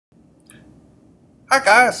Hi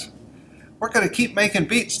guys, we're going to keep making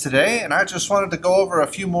beats today, and I just wanted to go over a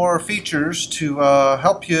few more features to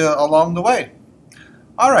help you along the way.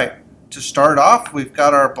 Alright, to start off, we've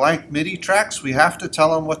got our blank MIDI tracks. We have to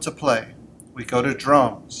tell them what to play. We go to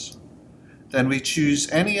drums. Then we choose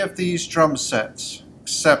any of these drum sets,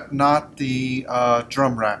 except not the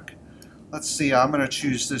drum rack. Let's see, I'm going to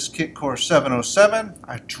choose this Kit Core 707.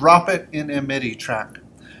 I drop it in a MIDI track.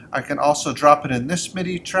 I can also drop it in this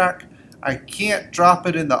MIDI track. I can't drop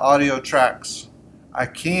it in the audio tracks. I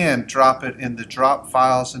can drop it in the drop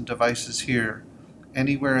files and devices here,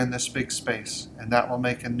 anywhere in this big space, and that will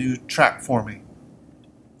make a new track for me.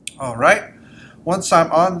 Alright, once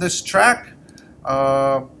I'm on this track,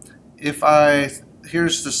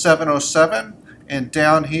 here's the 707, and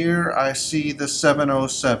down here I see the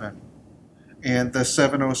 707, and the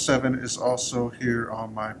 707 is also here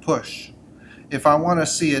on my push. If I want to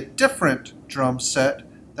see a different drum set,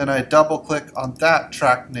 then I double click on that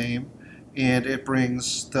track name and it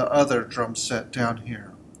brings the other drum set down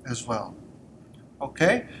here as well.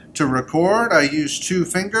 Okay, to record I use 2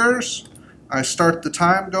 fingers. I start the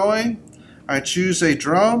time going. I choose a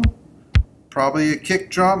drum, probably a kick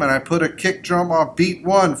drum, and I put a kick drum on beat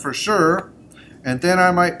 1 for sure, and then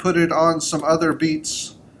I might put it on some other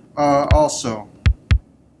beats also.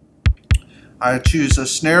 I choose a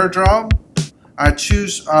snare drum. I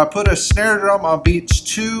put a snare drum on beats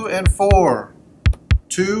 2 and 4.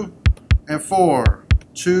 2 and 4.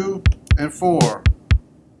 2 and 4.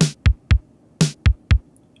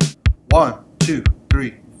 1, 2,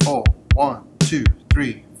 3, 4. 1, 2,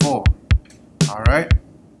 3, 4. Alright.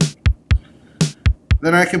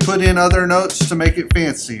 Then I can put in other notes to make it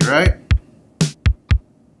fancy, right?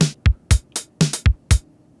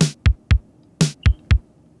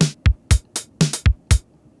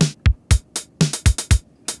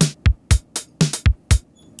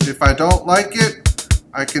 If I don't like it,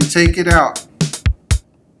 I can take it out.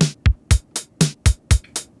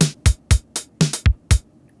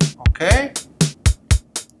 Okay?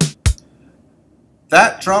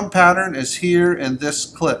 That drum pattern is here in this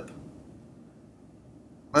clip.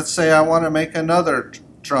 Let's say I want to make another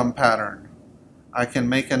drum pattern. I can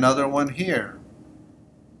make another one here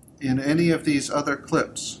in any of these other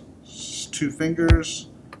clips. 2 fingers,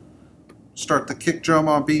 start the kick drum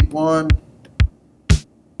on beat 1.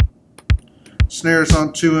 Snares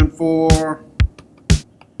on 2 and 4,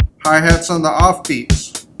 hi-hats on the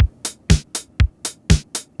offbeats.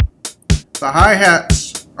 The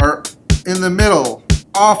hi-hats are in the middle,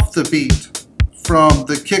 off the beat from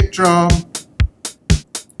the kick drum.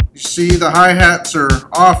 You see the hi-hats are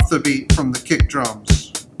off the beat from the kick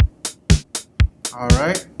drums.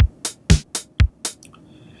 Alright.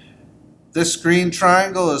 This green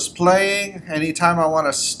triangle is playing. Anytime I want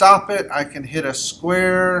to stop it, I can hit a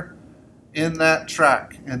square in that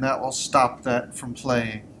track, and that will stop that from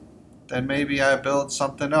playing. Then maybe I build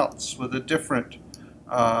something else with a different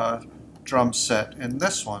drum set in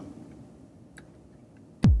this one.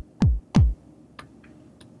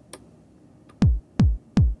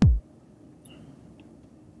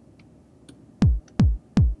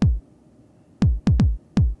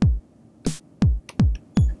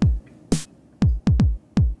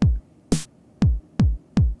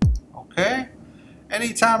 Okay.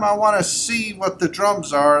 Anytime I want to see what the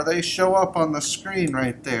drums are, they show up on the screen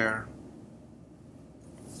right there.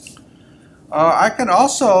 I can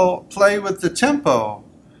also play with the tempo.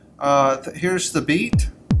 Here's the beat,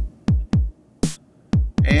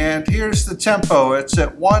 and here's the tempo. It's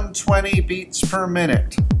at 120 beats per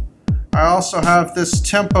minute. I also have this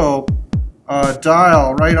tempo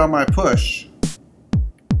dial right on my push.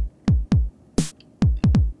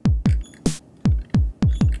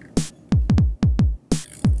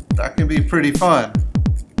 That can be pretty fun.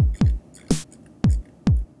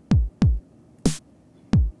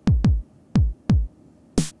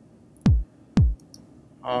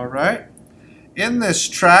 Alright. In this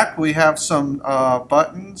track we have some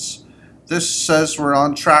buttons. This says we're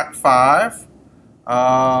on track 5.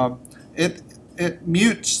 It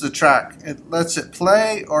mutes the track. It lets it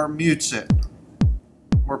play or mutes it.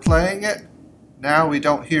 We're playing it. Now we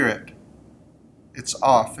don't hear it. It's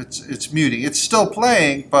off. It's muting. It's still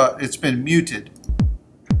playing, but it's been muted.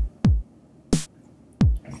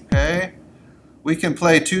 Okay. We can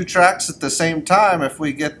play 2 tracks at the same time if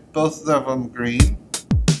we get both of them green.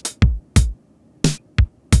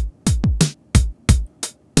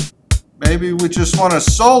 Maybe we just want to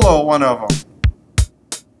solo one of them.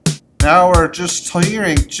 Now we're just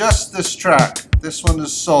hearing just this track. This one is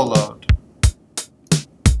soloed.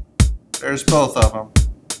 There's both of them.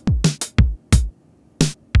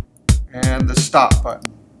 And the stop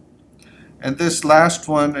button. And this last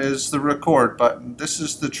one is the record button. This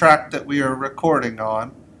is the track that we are recording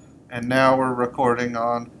on, and now we're recording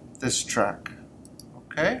on this track.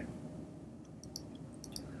 Okay?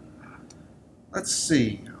 Let's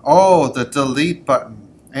see. Oh, the delete button.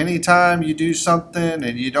 Anytime you do something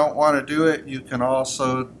and you don't want to do it, you can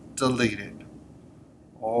also delete it.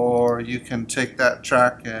 Or you can take that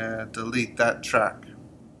track and delete that track.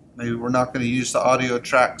 Maybe we're not going to use the audio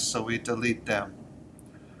tracks, so we delete them.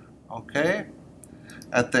 Okay?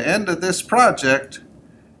 At the end of this project,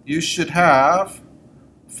 you should have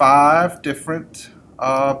 5 different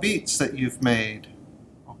beats that you've made.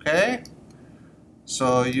 Okay?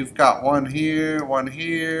 So you've got one here, one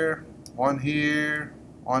here, one here,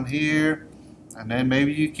 one here, and then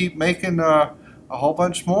maybe you keep making a whole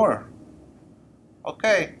bunch more.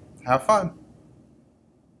 Okay, have fun.